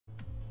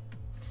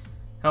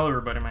Hello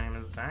everybody, my name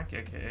is Zach,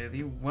 aka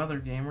the Weather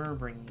Gamer,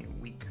 bringing you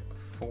week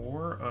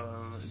 4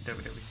 of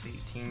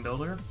WWC Team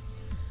Builder.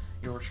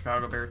 Your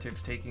Chicago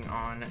Beartics taking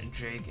on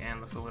Jake and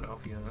the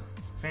Philadelphia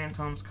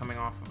Phantumps, coming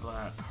off of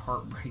that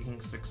heartbreaking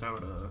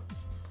 6-0 to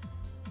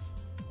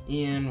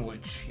Ian,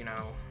 which, you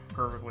know,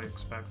 perfectly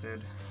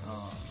expected.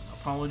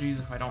 Apologies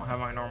if I don't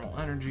have my normal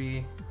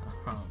energy.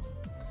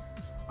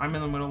 I'm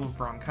in the middle of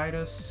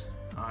bronchitis.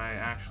 I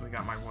actually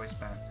got my voice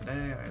back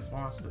today. I had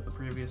lost it the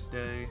previous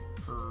day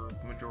for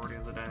the majority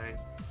of the day,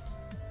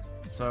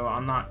 so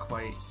I'm not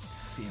quite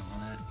feeling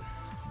it,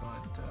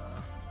 but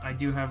I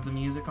do have the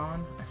music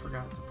on. I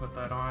forgot to put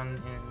that on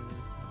in the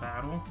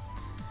battle,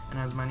 and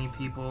as many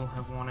people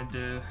have wanted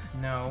to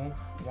know,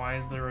 why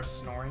is there a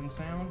snoring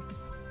sound?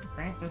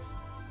 Francis?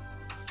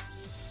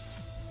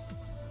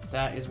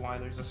 That is why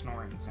there's a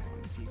snoring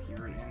sound, if you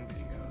hear it in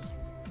videos.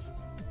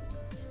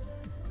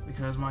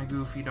 Because my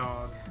goofy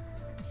dog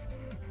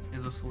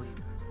is asleep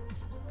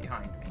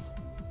behind me.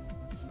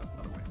 No,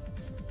 other way.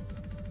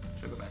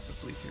 Should go back to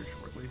sleep here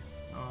shortly.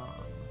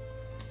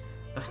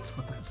 That's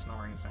what that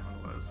snoring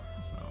sound was,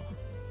 so.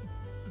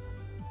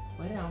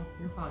 Lay down,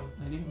 you're fine.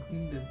 I didn't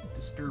mean to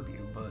disturb you,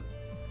 but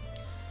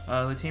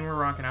the team we're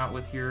rocking out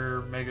with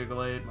here: Mega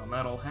Glade,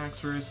 Metal,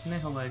 Haxorus,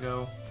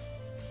 Nihilego,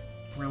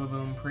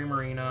 Rillaboom,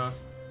 Primarina,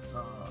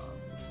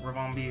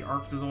 Ravombi,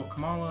 Arctozolt,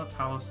 Kamala,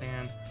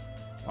 Palossand,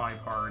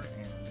 Liepard,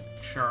 and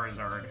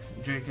Charizard.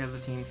 Jake has a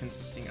team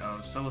consisting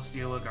of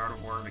Celesteela,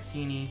 Gardevoir,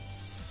 Victini,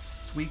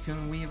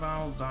 Suicune,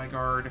 Weavile,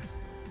 Zygarde,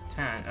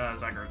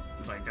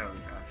 Zydoge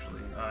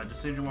actually,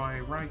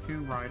 Decidueye,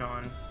 Raikou,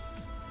 Rhydon,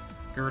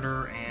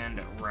 Girder,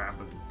 and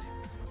Raboot.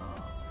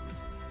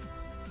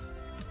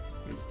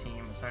 His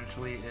team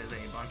essentially is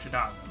a bunch of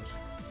doggos.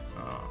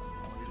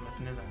 All he's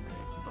missing is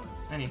Entei, but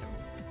anywho.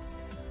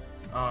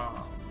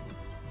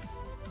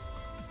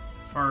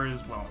 As far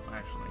as, well,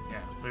 actually,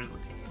 yeah, there's the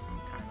team,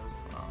 kind of.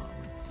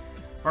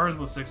 As far as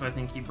the 6 I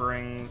think he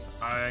brings,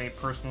 I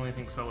personally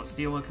think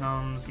Celesteela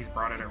comes. He's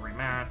brought it every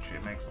match.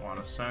 It makes a lot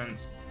of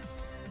sense.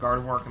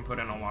 Gardevoir can put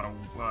in a lot of...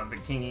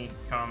 Victini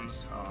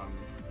comes.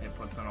 It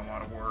puts in a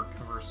lot of work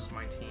versus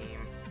my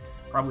team.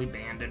 Probably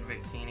banded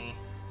Victini.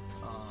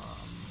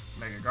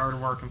 Mega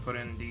Gardevoir can put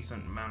in a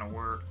decent amount of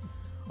work.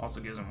 Also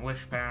gives him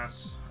Wish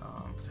Pass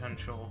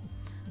potential.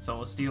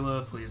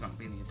 Celesteela, please don't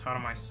be the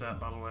Autotomy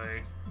set, by the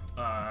way.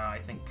 I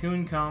think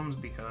Coon comes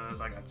because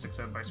I got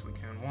 6-0'd by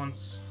Suicune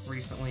once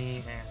recently,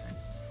 and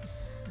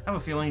I have a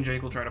feeling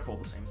Jake will try to pull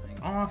the same thing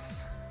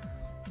off.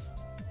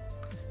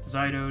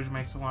 Zydoge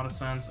makes a lot of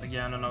sense.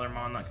 Again, another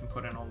mon that can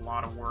put in a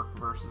lot of work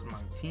versus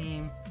my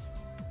team,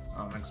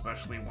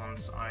 especially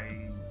once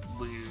I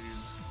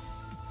lose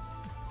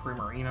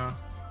Primarina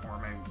or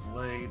maybe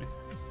Blade.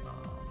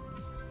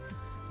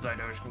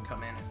 Zydoge can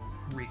come in and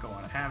wreak a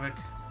lot of havoc.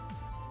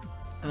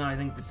 And then I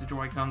think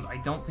Decidueye comes. I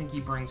don't think he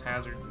brings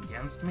hazards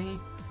against me.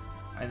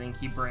 I think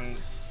he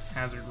brings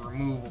hazard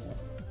removal,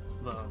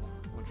 though,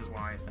 which is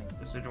why I think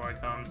Decidueye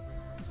comes.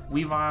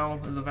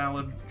 Weavile is a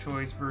valid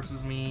choice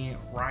versus me.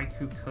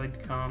 Raikou could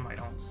come. I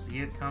don't see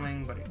it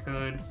coming, but it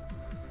could.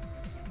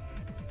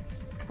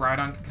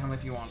 Rhydon could come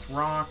if he wants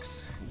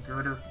rocks.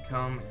 Girder could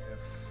come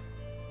if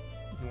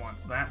he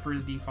wants that for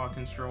his default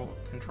control.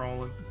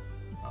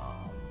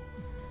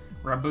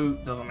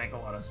 Raboot doesn't make a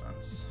lot of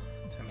sense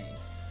to me.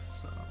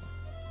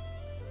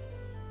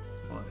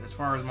 But as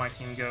far as my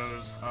team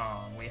goes,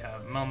 we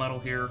have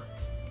Melmetal here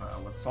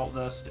with Salt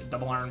Vest,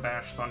 Double Iron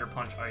Bash, Thunder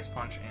Punch, Ice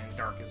Punch, and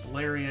Darkest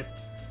Lariat.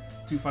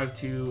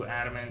 252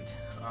 Adamant,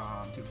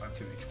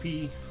 252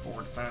 HP,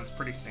 4 defense,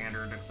 pretty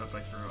standard, except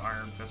I threw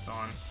Iron Fist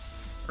on,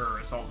 or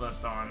Assault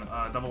Vest on.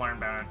 Double Iron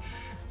Bash,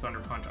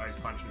 Thunder Punch, Ice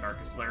Punch, and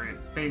Darkest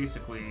Lariat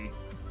basically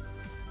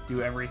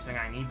do everything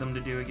I need them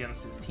to do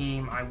against his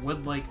team. I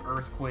would like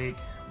Earthquake,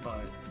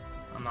 but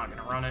I'm not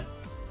going to run it.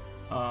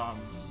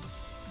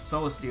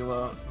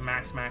 Celesteela,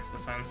 max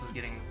defense, is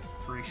getting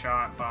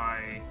 3-shot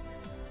by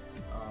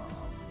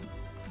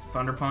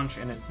Thunder Punch,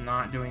 and it's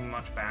not doing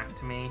much back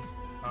to me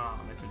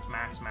if it's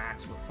max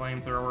with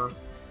Flamethrower.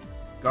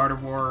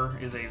 Gardevoir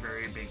is a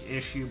very big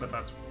issue, but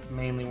that's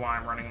mainly why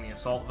I'm running the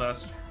Assault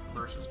Vest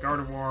versus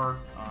Gardevoir.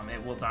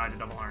 It will die to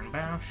Double Iron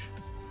Bash.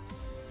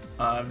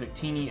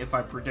 Victini, if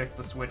I predict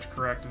the switch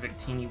correct,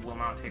 Victini will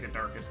not take a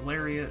Darkest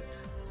Lariat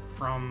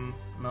from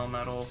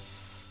Melmetal.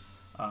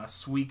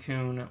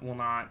 Suicune will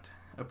not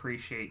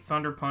appreciate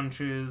Thunder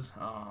Punches.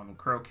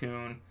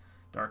 Crocoon,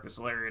 Darkest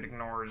Lariat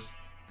ignores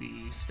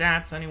the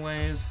stats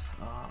anyways.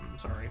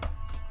 Sorry,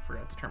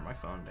 forgot to turn my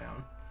phone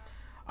down.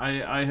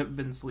 I have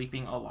been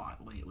sleeping a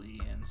lot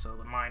lately, and so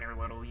the minor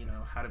little, you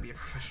know, how to be a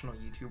professional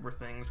YouTuber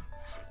things,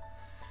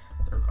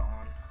 they're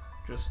gone.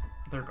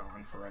 They're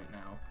gone for right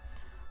now.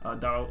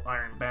 Double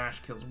Iron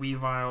Bash kills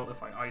Weavile.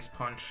 If I Ice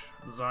Punch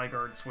the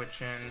Zygarde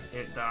switch in,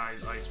 it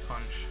dies Ice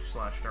Punch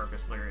 /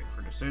 Darkest Lariat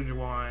for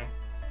Decidueye.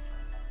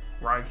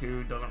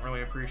 Raikou doesn't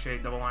really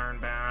appreciate Double Iron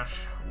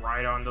Bash.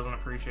 Rhydon doesn't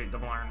appreciate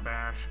Double Iron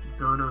Bash.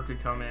 Girder could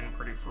come in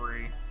pretty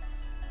free.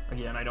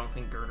 Again, I don't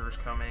think Girder's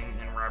coming,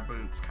 and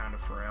Raboot's kind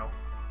of frail.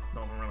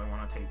 Doesn't really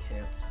want to take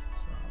hits,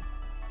 so.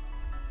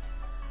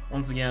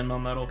 Once again,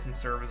 Melmetal can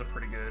serve as a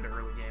pretty good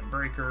early game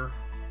breaker,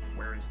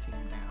 wear his team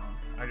down.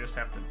 I just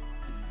have to be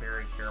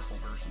very careful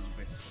versus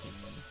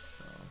Victini.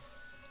 So.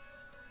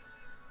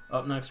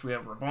 Up next we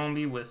have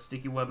Rabombi with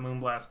Sticky Web,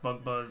 Moonblast,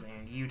 Bug Buzz,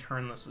 and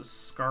U-Turn. This is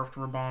Scarfed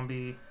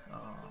Rabombi.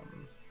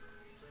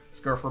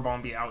 Scarf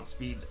Rabombi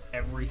outspeeds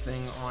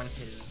everything on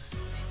his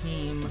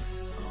team.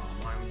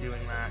 I'm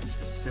doing that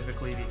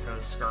specifically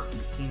because Scarf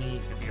Victini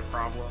could be a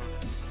problem,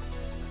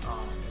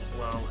 as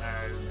well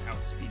as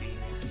outspeeding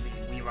the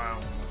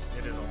Weavile, unless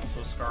it is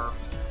also Scarf.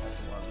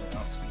 Also allows me to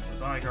outspeed the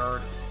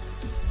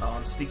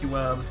Zygarde. Sticky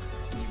Web,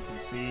 you can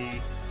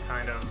see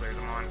kind of there's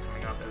a mon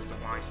coming up as to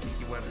why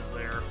Sticky Web is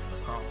there.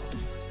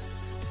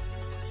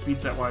 Speed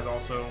set wise,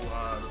 also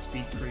the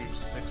speed creep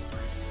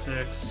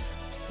 636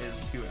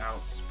 is to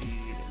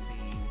outspeed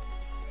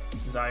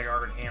the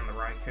Zygarde and the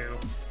Raikou.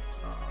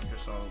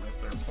 Just so if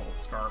they're both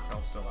Scarf,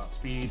 they'll still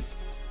outspeed.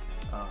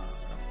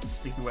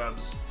 Sticky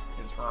Webs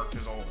is for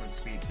Arctis ult and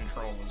speed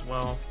control as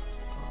well.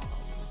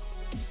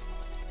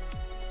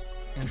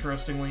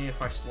 Interestingly,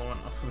 if I slow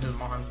enough of his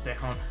mons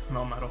down,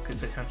 Melmetal could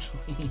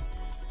potentially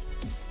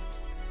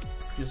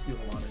just do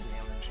a lot of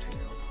damage too.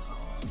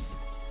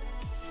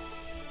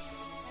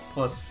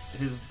 Plus,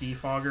 his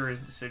Defogger is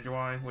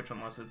Decidueye, which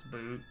unless it's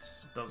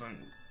Boots, doesn't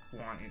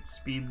want its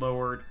speed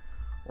lowered,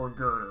 or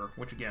Girder,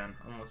 which again,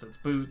 unless it's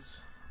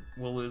Boots,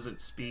 will lose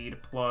its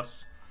speed,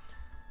 plus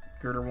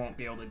Girder won't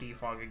be able to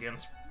defog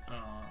against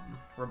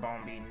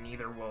Rabombi,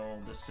 neither will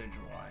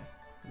Decidueye.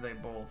 They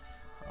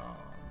both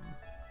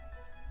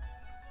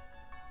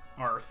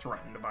are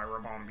threatened by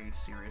Rabombi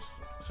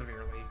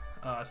severely.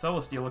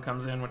 Celesteela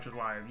comes in, which is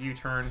why I have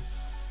U-Turn.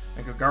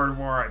 Mega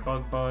Gardevoir, I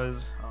Bug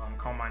Buzz.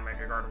 Calm Mind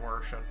Mega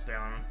Gardevoir shuts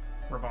down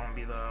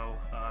Rabombi though.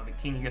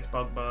 Victini gets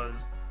Bug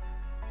Buzz.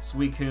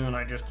 Suicune,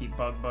 I just keep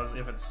Bug Buzz.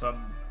 If it's sub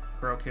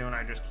Grookune,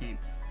 I just keep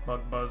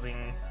Bug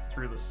Buzzing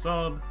through the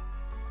sub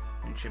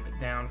and chip it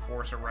down,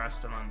 force a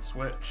rest, and then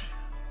switch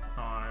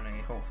on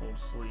a hopeful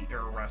sleep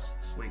or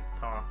rest sleep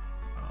talk.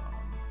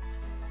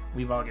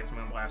 Weavile gets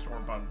Moonblast or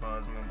Bug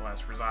Buzz.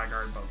 Moonblast for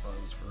Zygarde, Bug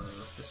Buzz for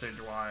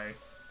Decidueye.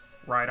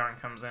 Rhydon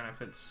comes in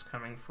if it's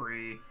coming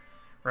free.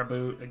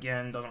 Raboot,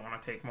 again, doesn't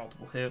want to take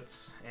multiple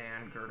hits,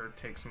 and Girder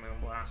takes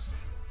Moonblast.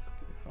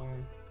 Okay,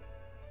 fine.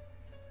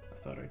 I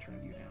thought I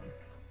turned you down.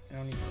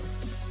 Down you go.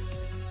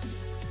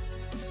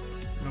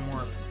 No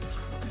more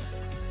Avengers.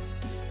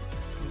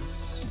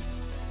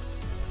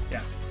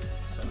 Yeah,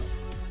 so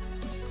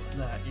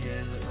that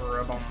is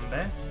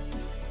Rabombi.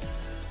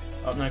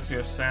 Up next we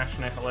have Sash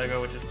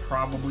Nihilego, which is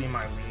probably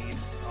my lead,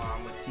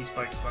 with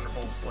T-Spikes,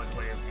 Thunderbolt, Sludge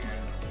Wave,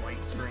 and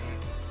Light Screen.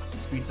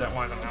 Speed set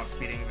wise, I'm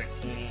outspeeding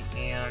Victini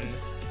and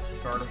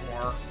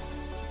Gardevoir.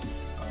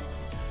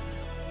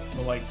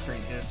 The Light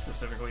Screen is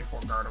specifically for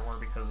Gardevoir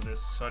because it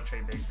is such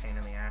a big pain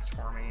in the ass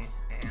for me,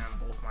 and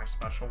both my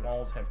special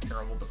walls have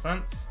terrible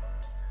defense,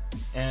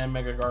 and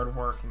Mega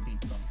Gardevoir can beat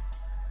them.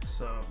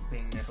 So,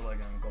 being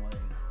Nihilego and Glade,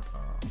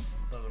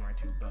 those are my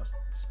two best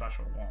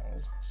special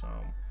walls, so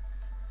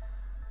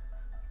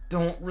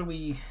don't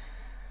really,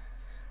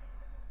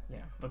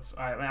 yeah, that's,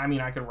 I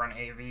mean, I could run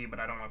AV, but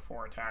I don't have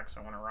 4 attacks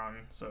I want to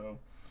run, so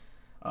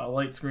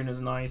Light Screen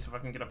is nice. If I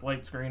can get up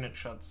Light Screen, it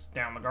shuts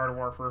down the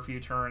Gardevoir for a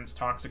few turns.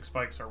 Toxic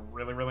Spikes are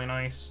really, really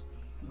nice,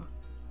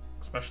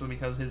 especially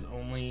because his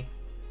only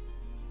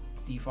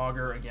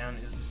Defogger, again,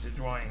 is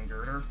Decidueye and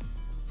Girder.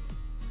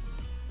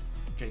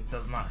 Jake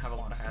does not have a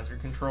lot of hazard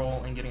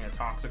control, and getting a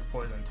Toxic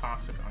Poison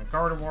Toxic on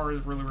Gardevoir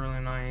is really, really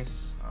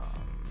nice.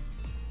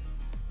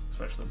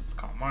 Especially with its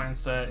Calm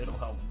Mindset, it'll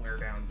help wear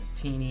down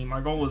Victini.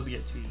 My goal is to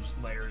get 2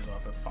 layers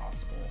up if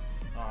possible.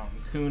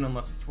 Coon,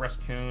 unless it's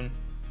Rescoon,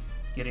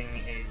 getting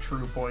a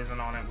true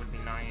poison on it would be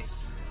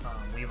nice.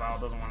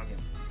 Weavile doesn't want to get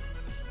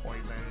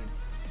poisoned.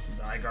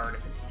 Zygarde,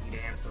 if it's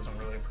T-Dance, doesn't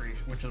really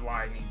appreciate, which is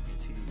why I need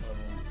to get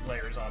 2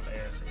 layers off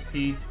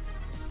ASAP.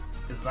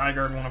 Because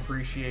Zygarde won't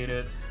appreciate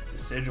it.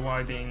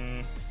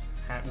 Decidueye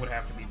would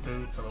have to be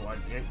Boots,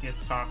 otherwise it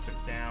gets Toxic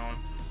down.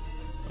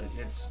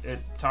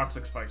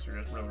 Toxic Spikes are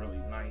just really, really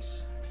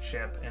nice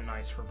chip and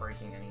nice for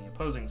breaking any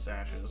opposing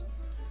sashes.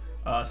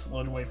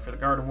 Sludge Wave for the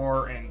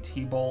Gardevoir, and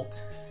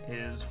T-Bolt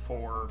is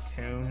for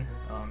Coon,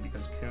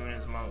 because Coon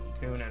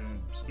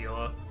and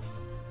Steela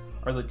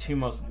are the 2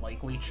 most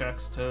likely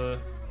checks to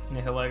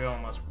Nihilego,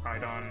 unless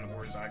Rhydon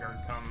or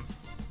Zygarde come.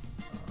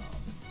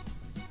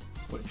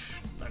 Which,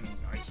 I mean,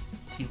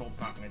 T-Bolt's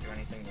not going to do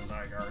anything to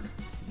Zygarde,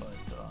 but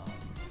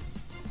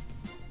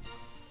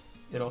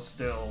it'll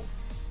still,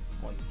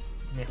 like,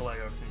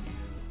 Nihilego can do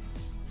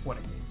what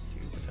it needs to,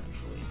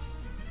 potentially.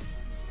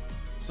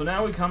 So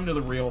now we come to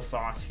the real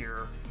sauce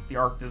here, the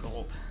Arctis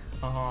ult.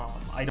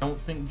 I don't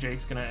think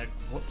Jake's gonna...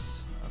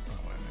 Whoops, that's not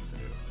what I meant to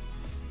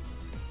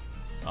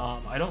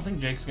do. I don't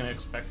think Jake's gonna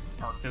expect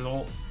Arctis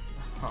ult.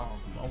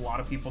 A lot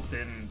of people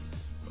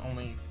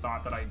only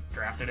thought that I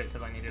drafted it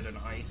because I needed an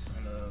Ice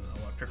and an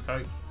Electric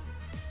type.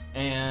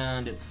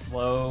 And it's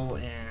slow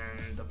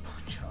and a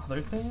bunch of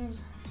other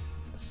things.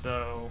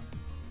 So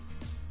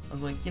I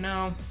was like, you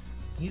know,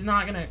 he's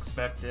not going to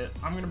expect it.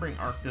 I'm going to bring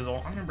Arctis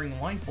ult. I'm going to bring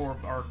Life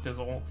Orb Arctis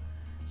ult.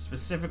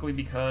 specifically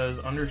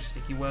because under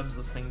sticky webs,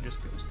 this thing just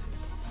goes to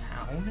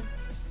town.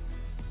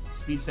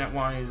 Speed stat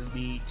wise,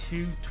 the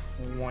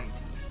 220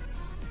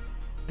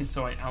 is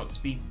so I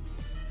outspeed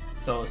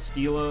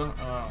Celesteela.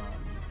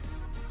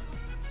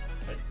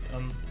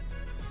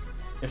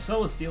 If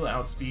Celesteela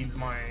outspeeds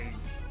my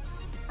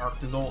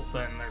Arctozolt,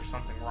 then there's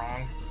something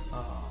wrong.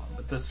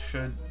 But this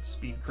should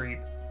speed creep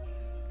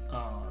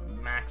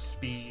max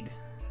speed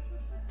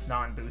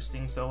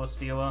non-boosting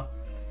Celesteela.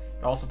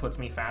 It also puts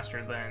me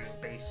faster than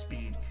base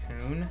speed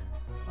Coon,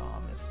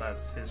 if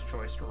that's his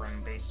choice to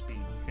run base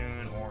speed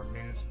Coon or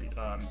min speed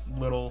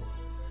little.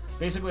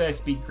 Basically, I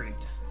speed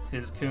creeped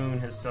his Coon,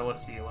 his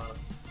Celesteela,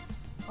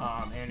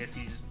 and if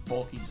he's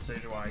bulky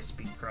Decidueye,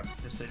 speed crept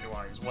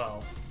Decidueye as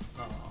well.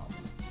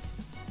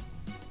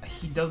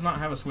 He does not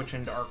have a switch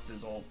into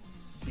Arctozolt.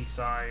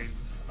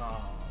 Besides,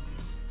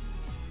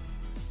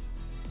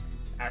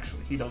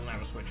 actually, he doesn't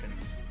have a switch in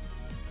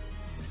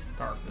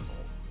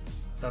Arctozolt.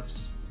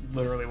 That's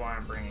literally why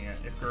I'm bringing it.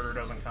 If Girder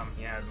doesn't come,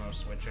 he has no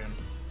switch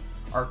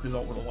in.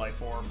 Arctozolt with a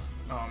Life Orb,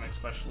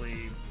 especially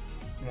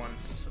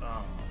once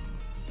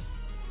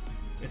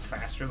it's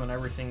faster than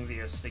everything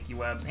via sticky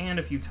webs, and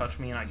if you touch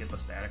me and I get the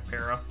static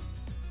para.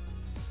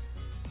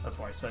 That's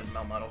why I said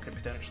Melmetal could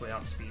potentially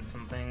outspeed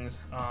some things.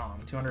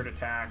 200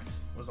 attack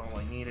was all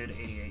I needed,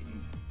 88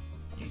 in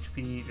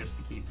HP just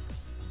to keep,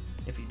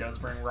 if he does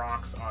bring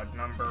rocks, odd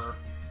number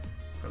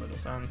for the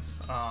defense.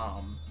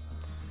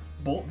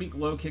 Bolt Beak,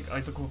 Low Kick,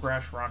 Icicle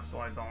Crash, Rock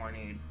Slide's all I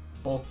need.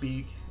 Bolt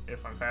Beak,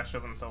 if I'm faster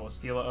than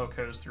Celesteela,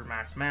 Oko's through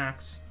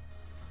max.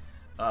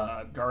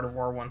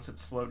 Gardevoir, once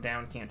it's slowed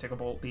down, can't take a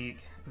Bolt Beak.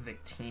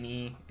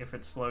 Victini, if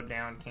it's slowed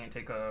down, can't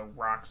take a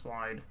Rock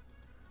Slide.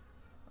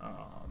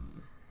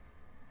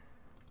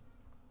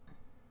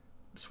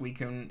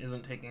 Suicune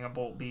isn't taking a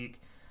Bolt Beak.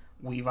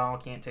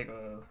 Weavile can't take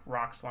a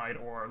Rock Slide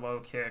or Low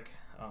Kick.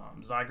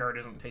 Zygarde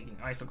isn't taking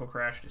Icicle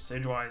Crash.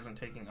 Decidueye isn't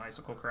taking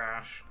Icicle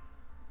Crash.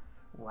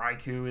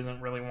 Raikou isn't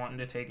really wanting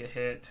to take a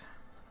hit.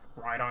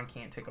 Rhydon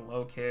can't take a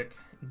Low Kick.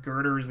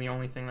 Girder is the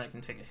only thing that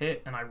can take a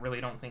hit, and I really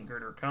don't think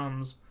Girder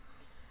comes.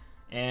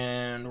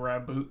 And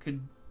Raboot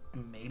could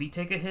maybe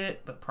take a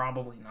hit, but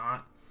probably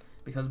not,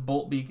 because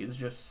Bolt Beak is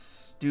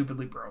just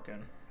stupidly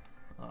broken.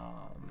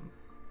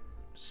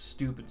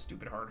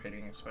 Stupid hard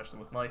hitting, especially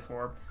with Life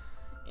Orb.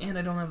 And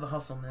I don't have the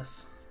Hustle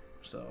Miss,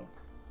 so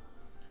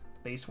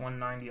base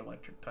 190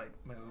 electric type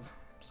move.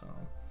 So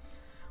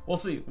we'll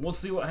see. We'll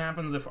see what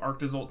happens if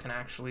Arctozolt can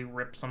actually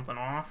rip something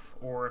off,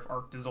 or if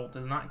Arctozolt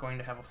is not going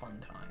to have a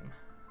fun time.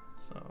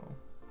 So,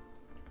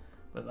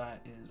 but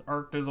that is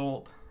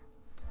Arctozolt.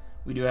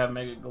 We do have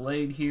Mega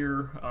Gallade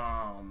here.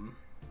 I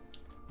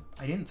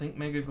didn't think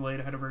Mega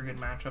Gallade had a very good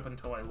matchup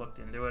until I looked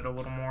into it a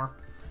little more.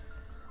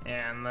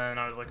 And then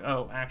I was like,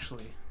 oh,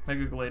 actually,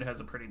 Mega Gallade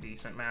has a pretty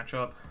decent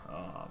matchup.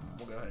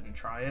 We'll go ahead and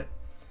try it.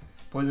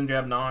 Poison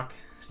Jab, Knock,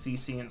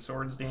 CC, and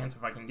Swords Dance.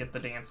 If I can get the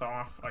dance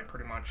off, I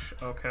pretty much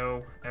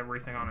OHKO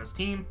everything on his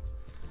team.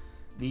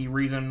 The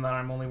reason that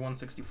I'm only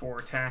 164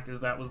 attack is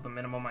that was the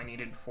minimum I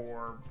needed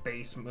for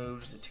base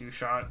moves to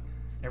two-shot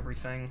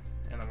everything.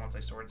 And then once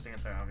I Swords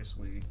Dance, I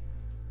obviously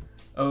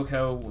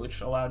OHKO, which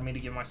allowed me to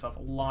give myself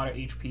a lot of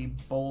HP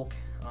bulk.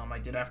 I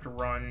did have to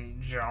run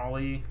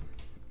Jolly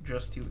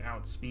just to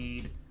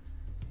outspeed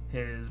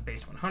his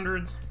base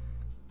 100s,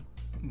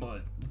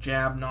 but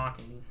Jab, Knock,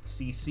 and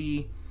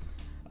CC.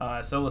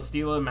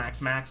 Celesteela,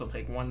 max will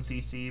take 1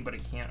 CC, but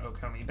it can't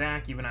OHKO me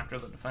back even after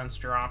the defense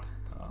drop,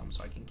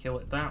 so I can kill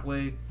it that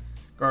way.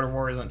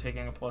 Gardevoir isn't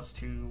taking a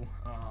 +2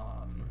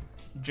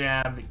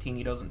 Jab.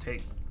 Victini doesn't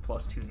take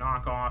 +2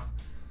 knockoff.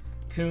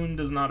 Coon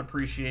does not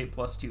appreciate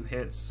 +2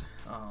 hits.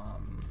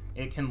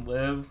 It can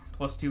live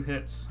 +2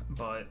 hits,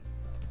 but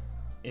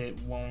it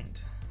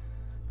won't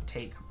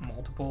take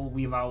multiple.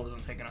 Weavile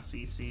isn't taking a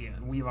CC,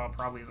 and Weavile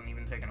probably isn't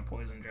even taking a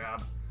Poison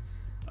Jab.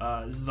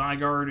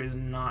 Zygarde is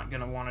not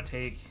going to want to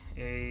take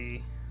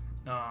a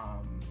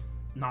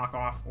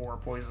knockoff or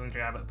Poison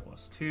Jab at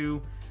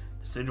 +2.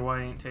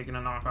 Decidueye ain't taking a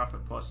knockoff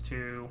at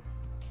 +2.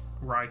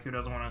 Raikou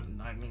doesn't want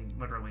to, I mean,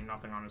 literally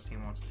nothing on his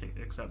team wants to take,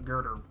 except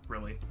Girder,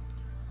 really,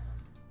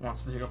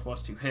 wants to take a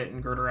 +2 hit,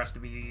 and Girder has to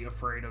be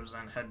afraid of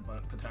Zen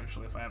Headbutt,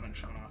 potentially, if I haven't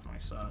shown off my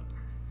set.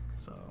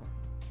 So,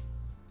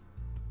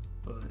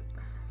 but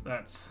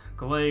that's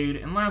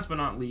Gallade. And last but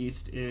not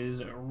least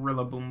is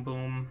Rillaboom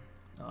Boom.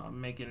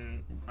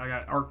 I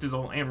got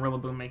Arctozolt and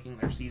Rillaboom making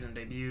their season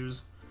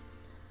debuts.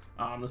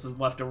 This is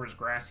Leftovers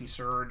Grassy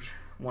Surge.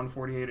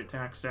 148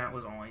 attack stat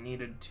was all I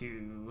needed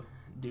to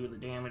do the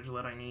damage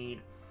that I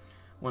need.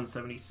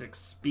 176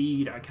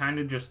 speed. I kind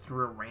of just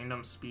threw a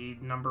random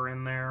speed number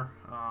in there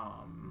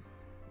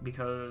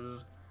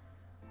because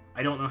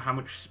I don't know how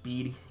much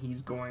speed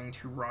he's going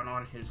to run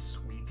on his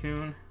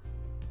Suicune.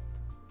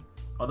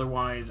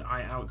 Otherwise,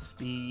 I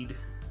outspeed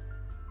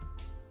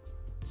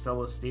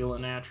Celesteela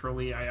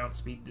naturally. I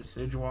outspeed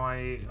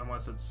Decidueye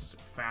unless it's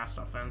fast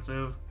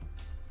offensive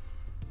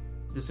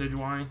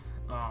Decidueye.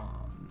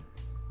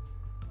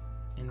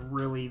 And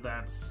really,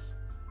 that's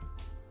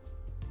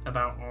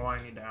about all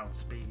I need to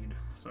outspeed.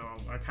 So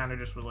I kind of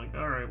just was like,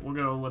 alright, we'll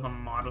go with a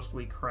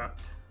modestly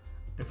crept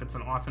If it's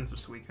an offensive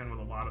Suicune with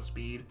a lot of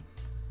speed,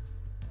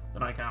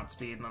 then I can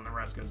outspeed, and then the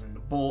rest goes into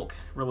bulk.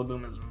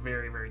 Rillaboom is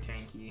very, very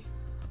tanky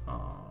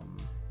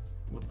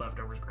with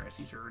leftovers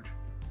Grassy Surge.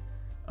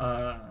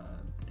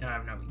 And I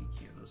have no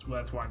EQ.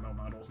 That's why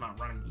Melmetal's not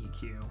running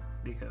EQ,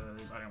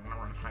 because I don't want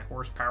to run high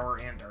horsepower,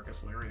 and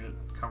Darkest Lariat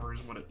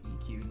covers what an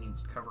EQ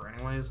needs to cover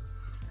anyways.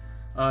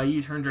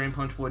 U-turn, Drain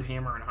Punch, Wood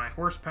Hammer, and high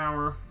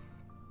horsepower.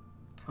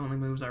 Only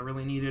moves I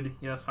really needed.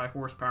 Yes, high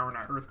horsepower,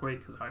 not Earthquake,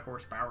 because high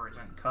horsepower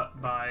isn't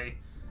cut by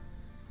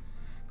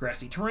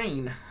grassy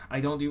terrain. I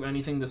don't do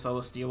anything to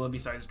Celesteela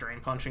besides Drain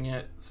Punching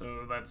it,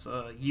 so that's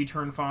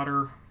U-turn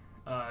fodder.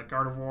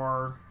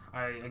 Gardevoir,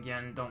 I,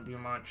 again, don't do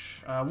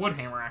much. Wood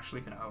Hammer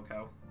actually can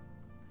OHKO.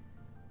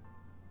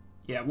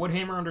 Yeah, Wood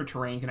Hammer under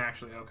terrain can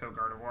actually OHKO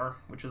Gardevoir,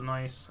 which is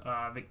nice.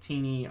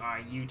 Victini,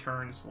 I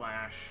U-turn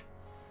slash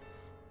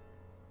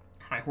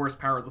high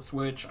horsepower the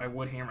switch. I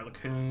Wood Hammer the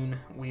Coon.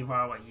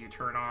 Weavile, I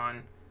U-turn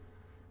on.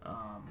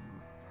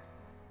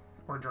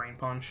 Or Drain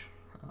Punch.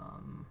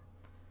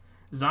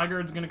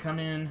 Zygarde's going to come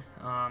in.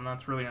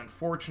 That's really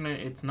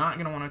unfortunate. It's not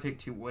going to want to take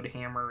 2 Wood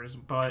Hammers,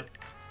 but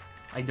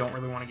I don't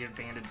really want to give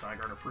Banded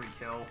Zygarde a free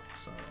kill.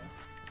 So,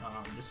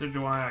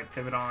 Decidueye, I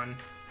pivot on,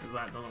 because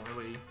that doesn't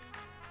really...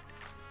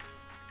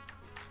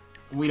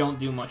 We don't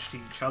do much to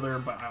each other,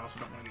 but I also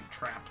don't want to get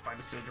trapped by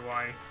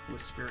Decidueye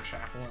with Spirit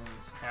Shackle and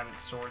have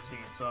it Swords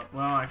Dance up.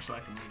 Well, actually,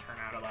 I can U-turn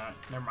out of that.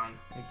 Never mind,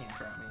 they can't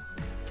trap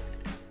me.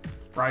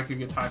 Raikou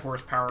gets high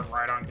horsepower,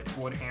 Rhydon gets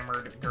Wood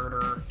Hammered,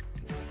 Girder,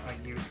 I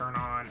U-turn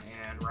on,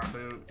 and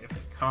Raboot, if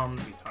it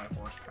comes, gets high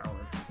horsepower.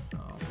 So,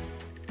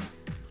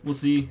 we'll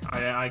see.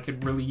 I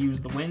could really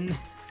use the win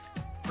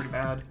pretty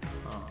bad.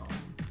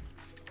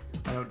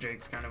 I know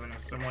Jake's kind of in a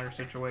similar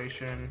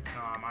situation.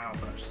 I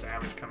also have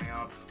Savage coming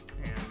up,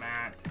 and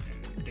Matt,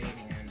 and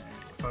Damien, and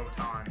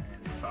Photon,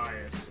 and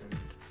Matthias. And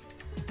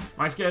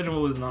my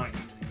schedule is not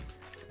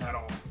easy at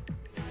all.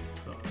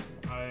 So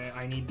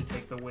I need to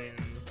take the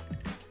wins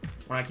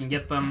when I can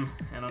get them,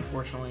 and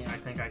unfortunately I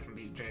think I can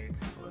beat Jake,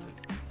 but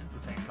at the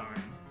same time,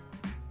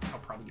 I'll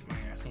probably get my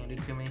ass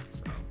handed to me,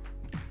 so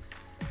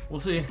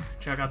we'll see.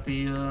 Check out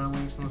the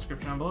links in the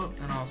description down below,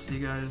 and I'll see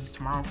you guys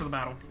tomorrow for the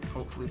battle,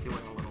 hopefully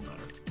feeling a little better.